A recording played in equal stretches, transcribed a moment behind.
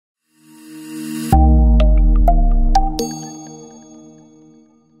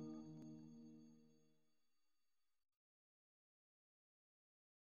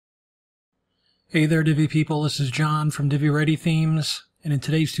Hey there Divi people, this is John from Divi Ready Themes, and in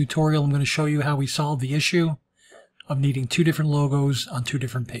today's tutorial I'm going to show you how we solve the issue of needing two different logos on two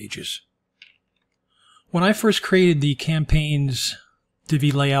different pages. When I first created the campaign's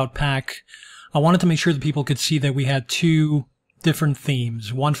Divi layout pack, I wanted to make sure that people could see that we had two different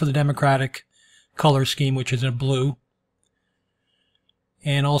themes, one for the Democratic color scheme, which is in blue,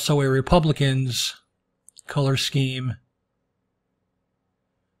 and also a Republican's color scheme,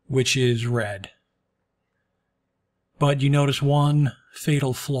 which is red. But you notice one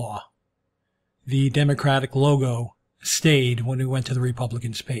fatal flaw. The Democratic logo stayed when we went to the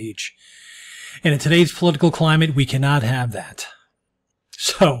Republicans page. And in today's political climate, we cannot have that.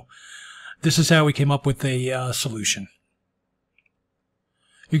 So, this is how we came up with a solution.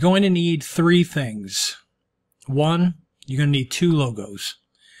 You're going to need three things. One, you're going to need two logos.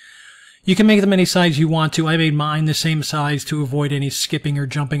 You can make them any size you want to. I made mine the same size to avoid any skipping or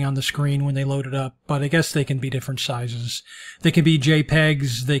jumping on the screen when they load it up, but I guess they can be different sizes. They can be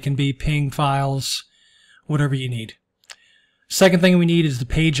JPEGs, they can be PNG files, whatever you need. Second thing we need is the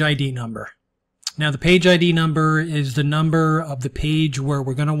page ID number. Now the page ID number is the number of the page where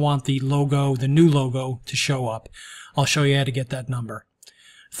we're going to want the logo, the new logo, to show up. I'll show you how to get that number.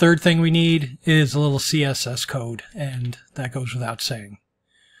 Third thing we need is a little CSS code, and that goes without saying.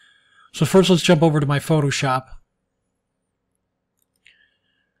 So first let's jump over to my Photoshop,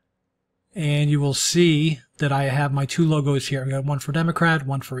 and you will see that I have my two logos here. I've got one for Democrat,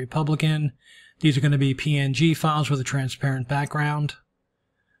 one for Republican. These are going to be PNG files with a transparent background.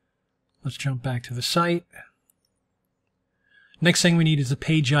 Let's jump back to the site. Next thing we need is a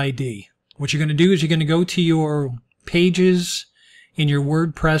page ID. What you're going to do is you're going to go to your pages in your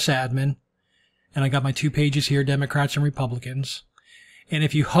WordPress admin, and I got my two pages here, Democrats and Republicans. And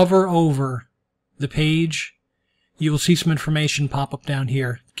if you hover over the page, you will see some information pop up down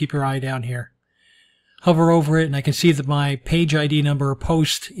here. Keep your eye down here. Hover over it, and I can see that my page ID number or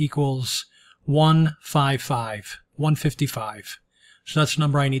post equals 155. So that's the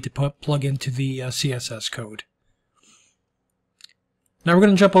number I need to plug into the CSS code. Now we're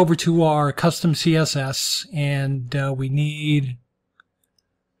going to jump over to our custom CSS, and we need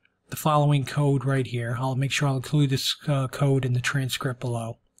the following code right here. I'll make sure I'll include this code in the transcript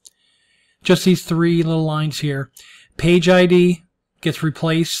below. Just these three little lines here. Page ID gets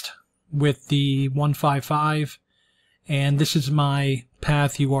replaced with the 155, and this is my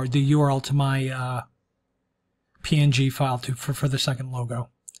path the URL to my PNG file for the second logo.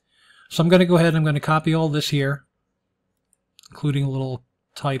 So I'm going to go ahead and I'm going to copy all this here, including a little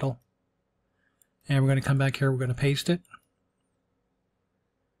title, and we're going to come back here, we're going to paste it.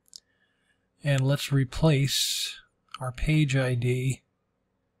 And let's replace our page ID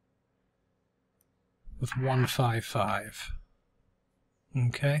with 155.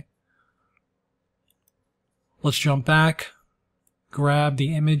 Okay. Let's jump back, grab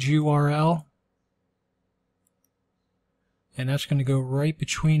the image URL, and that's going to go right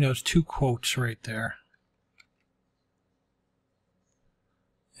between those two quotes right there.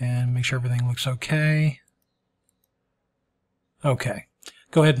 And make sure everything looks okay. Okay.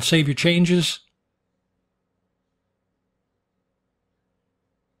 Go ahead and save your changes.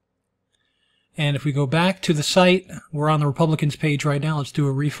 And if we go back to the site, we're on the Republicans page right now. Let's do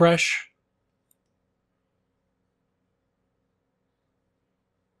a refresh.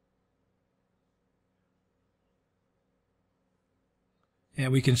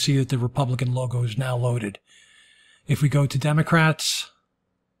 And we can see that the Republican logo is now loaded. If we go to Democrats,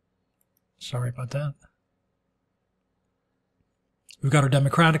 sorry about that. We've got our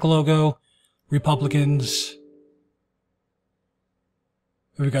Democratic logo, Republicans.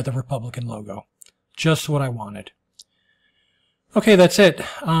 We've got the Republican logo. Just what I wanted. Okay, that's it.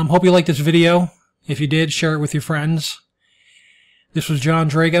 Hope you liked this video. If you did, share it with your friends. This was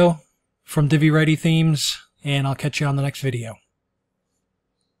John Drago from Divi Ready Themes, and I'll catch you on the next video.